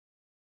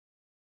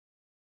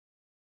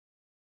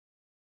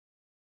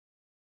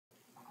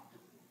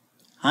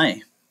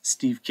Hi,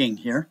 Steve King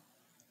here.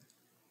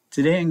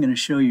 Today I'm going to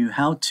show you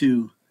how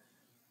to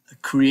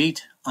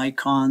create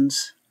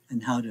icons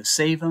and how to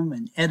save them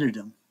and edit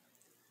them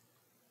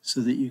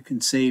so that you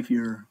can save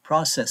your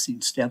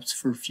processing steps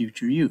for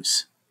future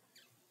use.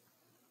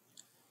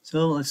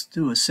 So let's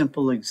do a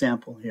simple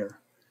example here.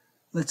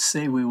 Let's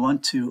say we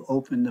want to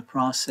open the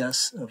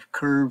process of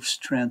curves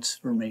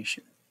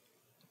transformation.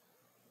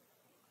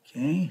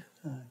 Okay,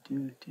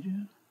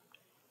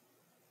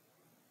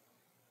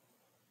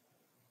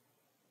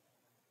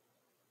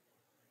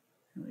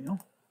 Here we go.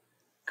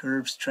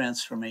 Curves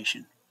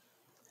transformation.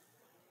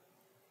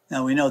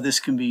 Now we know this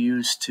can be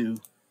used to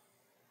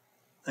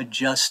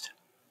adjust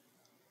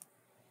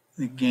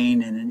the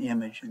gain in an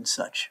image and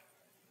such.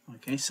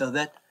 Okay, so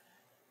that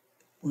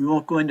we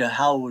won't go into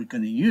how we're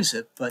going to use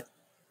it, but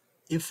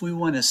if we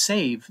want to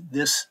save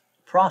this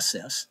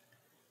process,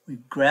 we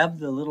grab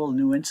the little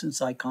new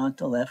instance icon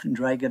to the left and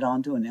drag it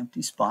onto an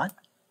empty spot.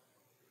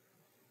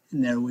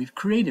 And there we've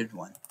created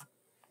one.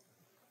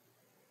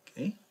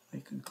 Okay, I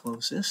can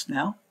close this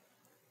now.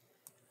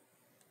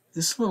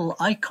 This little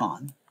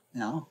icon,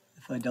 now,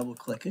 if I double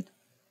click it,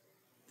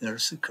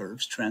 there's the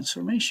curves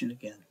transformation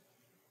again.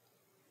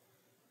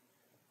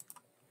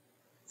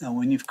 Now,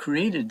 when you've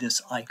created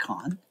this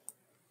icon,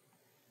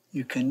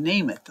 you can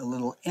name it, the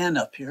little N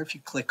up here, if you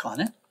click on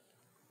it.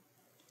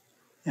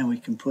 And we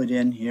can put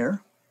in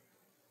here,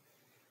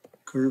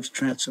 curves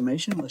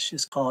transformation, let's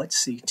just call it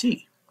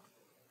CT.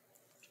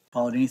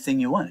 Call it anything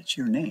you want, it's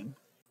your name.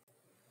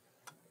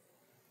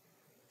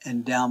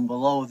 And down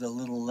below the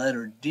little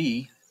letter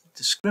D,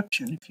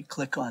 description, if you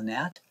click on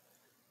that,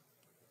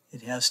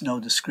 it has no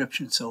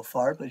description so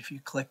far, but if you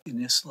click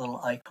in this little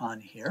icon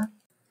here,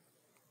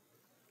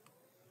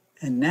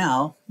 and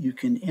now you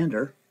can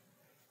enter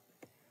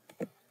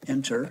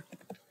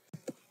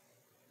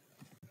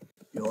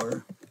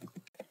your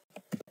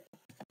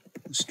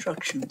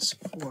instructions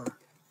for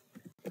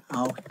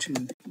how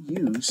to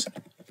use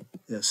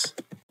this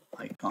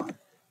icon.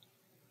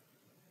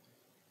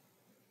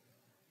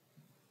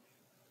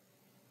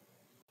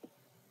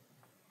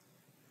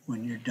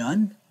 When you're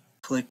done,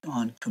 click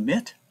on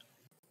Commit,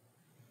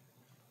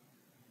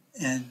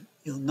 and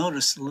you'll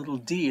notice the little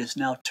D is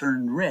now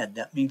turned red.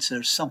 That means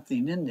there's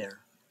something in there.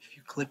 If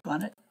you click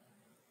on it,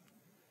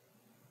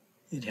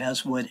 it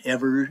has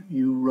whatever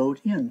you wrote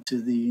into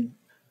the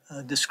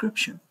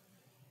description.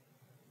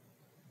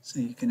 So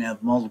you can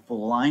have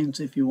multiple lines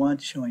if you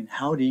want, showing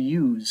how to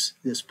use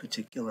this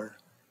particular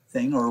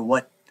thing or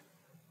what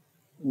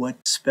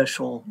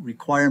special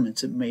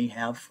requirements it may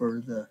have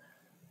for the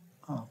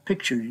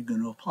picture you're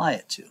going to apply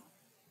it to.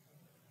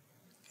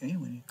 Okay,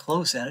 when you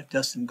close that, it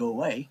doesn't go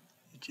away.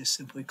 It just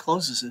simply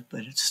closes it,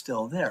 but it's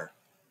still there.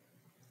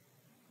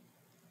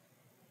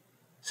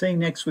 Say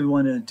next we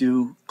want to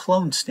do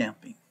clone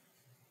stamping.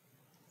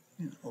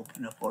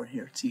 Open up over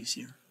here, it's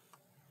easier.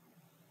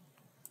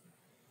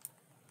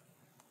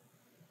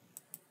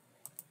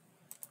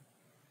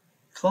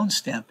 Clone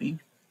stamping,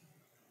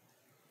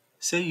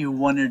 say you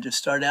wanted to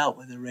start out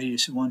with a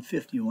radius of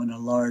 150, you want a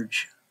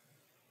large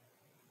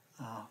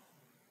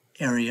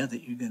area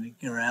that you're going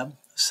to grab,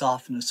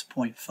 softness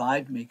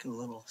 0.5, make it a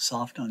little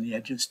soft on the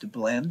edges to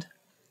blend.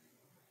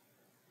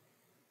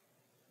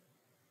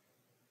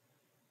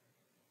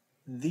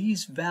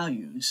 These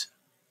values,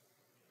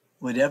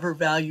 whatever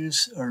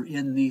values are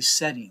in these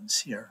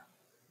settings here,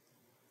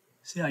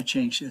 see I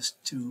changed this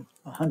to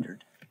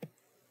 100,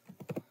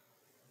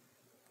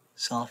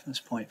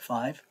 softness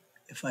 0.5.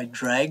 If I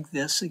drag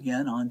this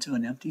again onto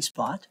an empty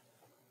spot,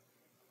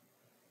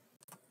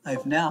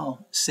 I've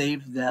now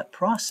saved that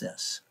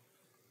process.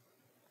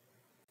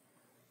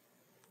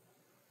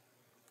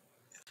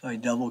 If I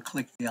double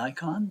click the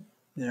icon,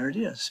 there it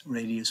is,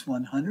 radius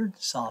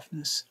 100,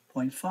 softness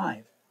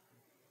 0.5.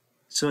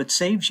 So it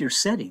saves your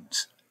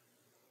settings.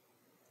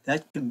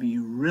 That can be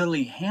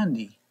really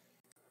handy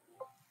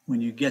when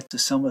you get to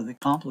some of the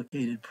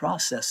complicated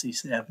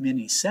processes that have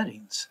many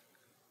settings.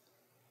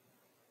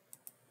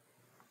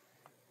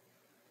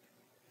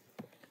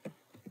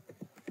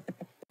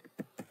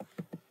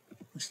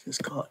 Let's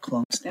just call it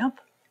clone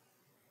stamp.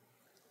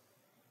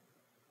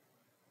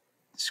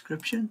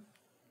 Description.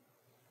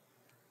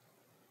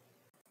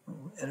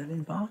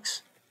 Editing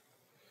box.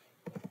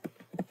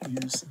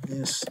 Use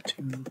this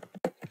to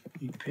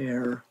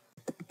prepare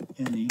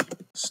any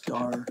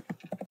star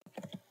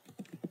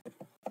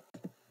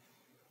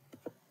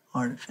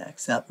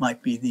artifacts. That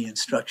might be the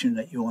instruction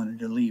that you wanted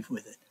to leave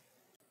with it.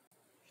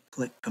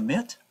 Click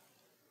Commit,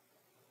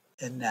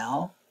 and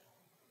now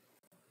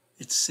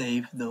it's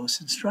saved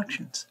those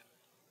instructions.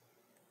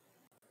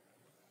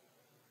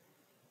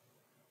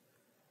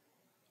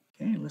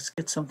 Okay, let's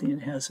get something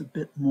that has a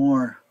bit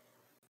more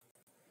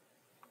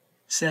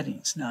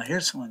settings. Now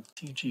here's one,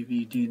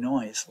 TGV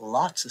denoise,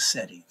 lots of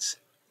settings.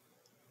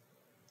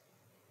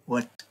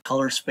 What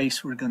color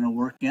space we're going to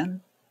work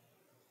in,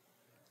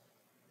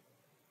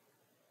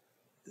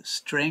 the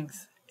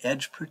strength,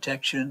 edge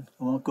protection.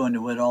 I won't go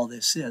into what all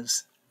this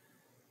is.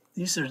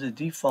 These are the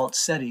default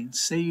settings.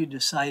 Say you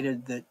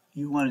decided that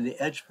you wanted the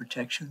edge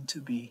protection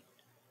to be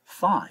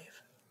 5.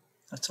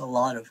 That's a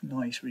lot of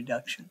noise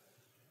reduction.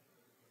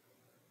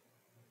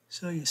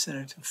 So you set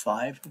it to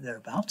 5 or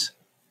thereabouts.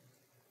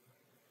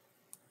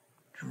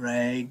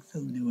 Drag the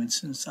new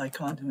instance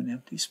icon to an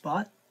empty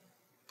spot.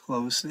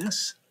 Close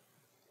this.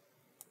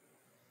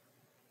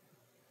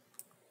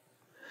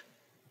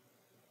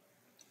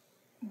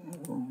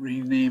 We'll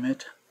rename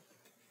it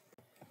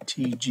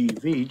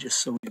TGV just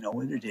so we know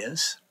what it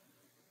is.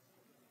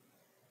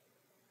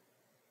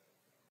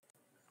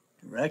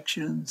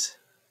 Directions,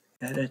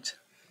 edit.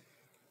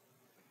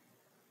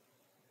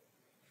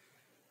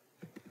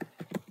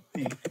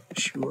 Make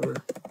sure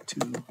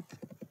to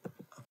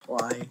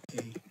apply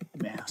a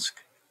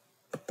mask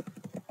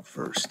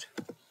first.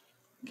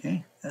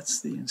 Okay, that's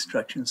the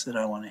instructions that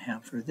I want to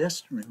have for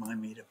this to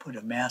remind me to put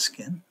a mask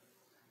in.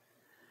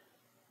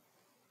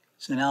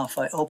 So now if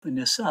I open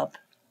this up,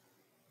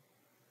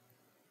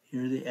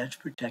 here the edge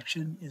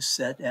protection is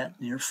set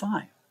at near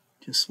 5,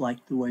 just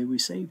like the way we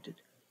saved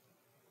it.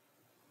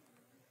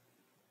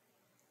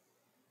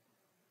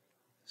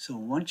 So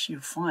once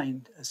you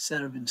find a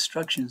set of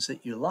instructions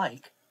that you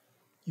like,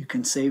 you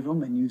can save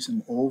them and use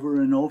them over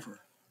and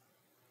over.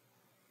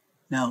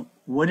 Now,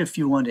 what if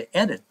you want to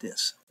edit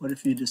this? What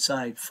if you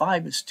decide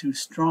 5 is too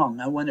strong?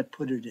 I want to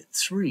put it at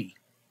 3.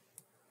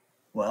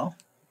 Well,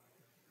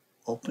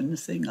 open the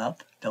thing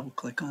up, double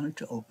click on it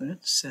to open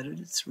it, set it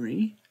at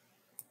 3.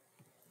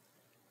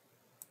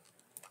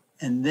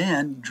 And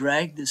then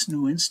drag this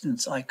new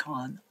instance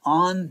icon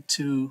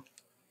onto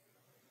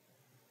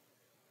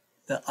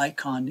the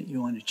icon that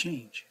you want to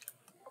change.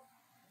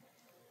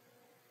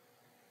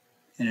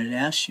 And it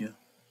asks you,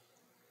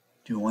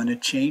 do you want to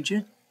change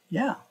it?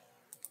 Yeah.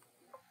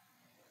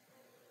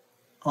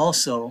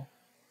 Also,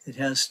 it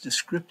has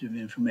descriptive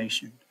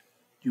information.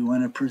 Do you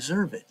want to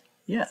preserve it?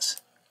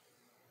 Yes.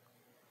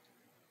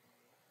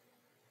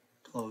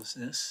 Close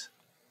this.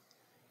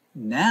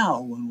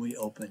 Now, when we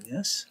open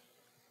this,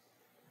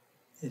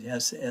 it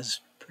has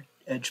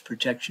edge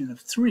protection of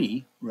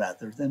 3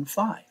 rather than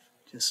 5,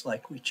 just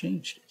like we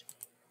changed it.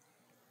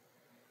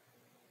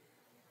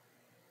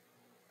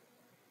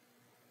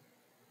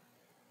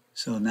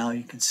 So now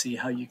you can see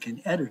how you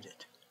can edit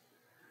it.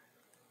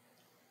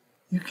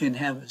 You can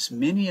have as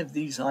many of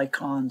these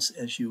icons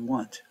as you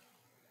want.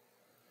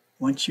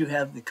 Once you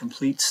have the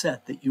complete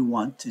set that you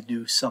want to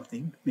do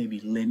something, maybe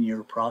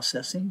linear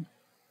processing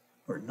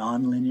or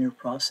nonlinear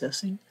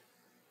processing,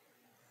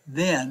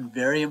 then,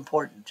 very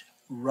important,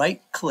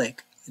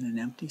 right-click in an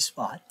empty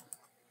spot,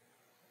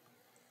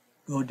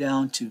 go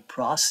down to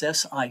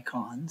Process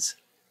Icons,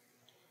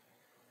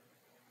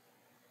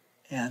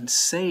 and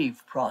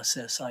Save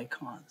Process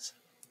Icons.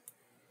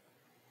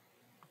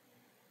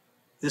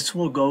 This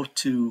will go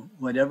to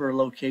whatever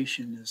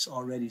location is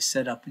already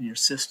set up in your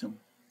system.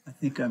 I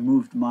think I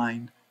moved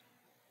mine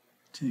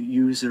to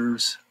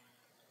Users,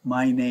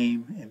 My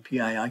Name, and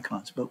PI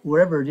Icons. But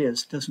wherever it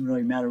is, it doesn't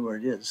really matter where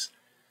it is,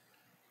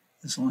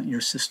 as long as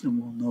your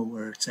system will know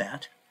where it's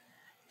at.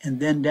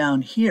 And then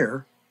down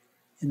here,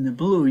 in the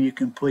blue, you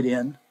can put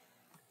in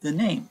the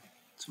name.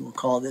 So we'll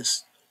call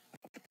this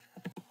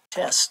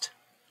Test.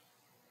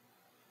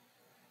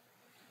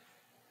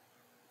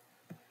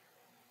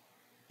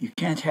 You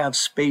can't have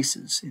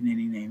spaces in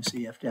any name, so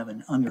you have to have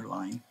an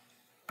underline.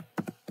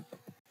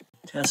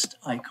 Test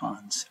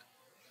Icons.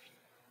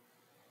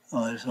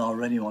 Oh, there's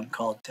already one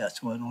called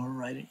Test. Want to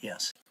overwrite it?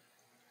 Yes.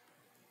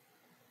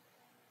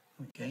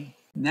 Okay.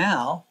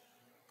 Now,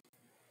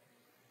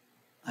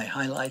 I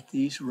highlight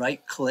these,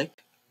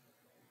 right-click.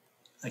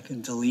 I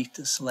can delete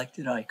the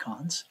selected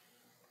icons.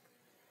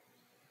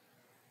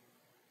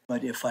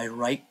 But if I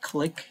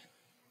right-click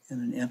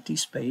in an empty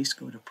space,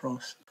 go to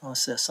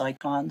Process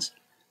Icons,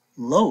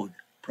 Load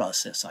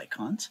Process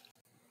Icons,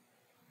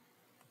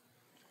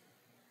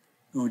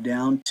 go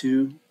down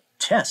to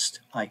Test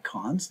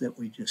Icons that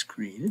we just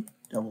created,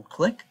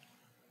 double-click,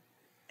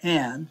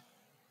 and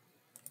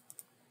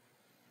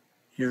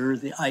here are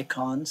the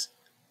icons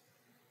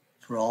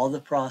for all the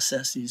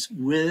processes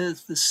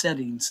with the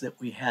settings that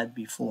we had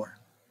before.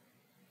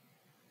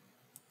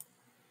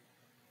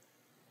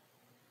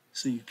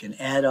 So you can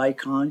add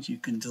icons, you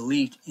can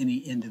delete any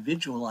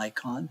individual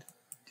icon.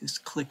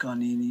 Just click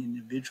on any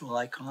individual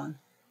icon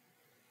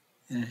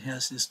and it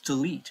has this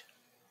delete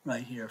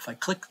right here. If I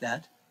click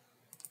that,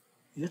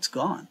 it's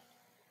gone.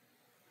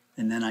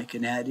 And then I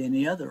can add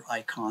any other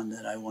icon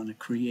that I want to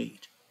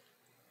create.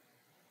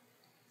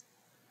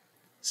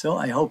 So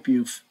I hope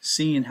you've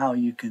seen how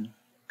you can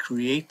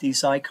create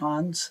these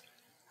icons,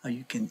 how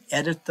you can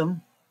edit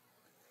them,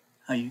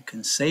 how you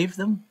can save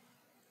them,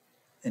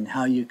 and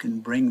how you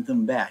can bring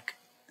them back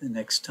the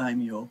next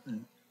time you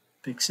open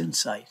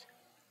PixInsight.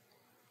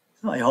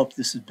 So I hope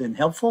this has been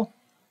helpful.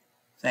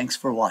 Thanks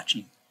for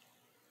watching.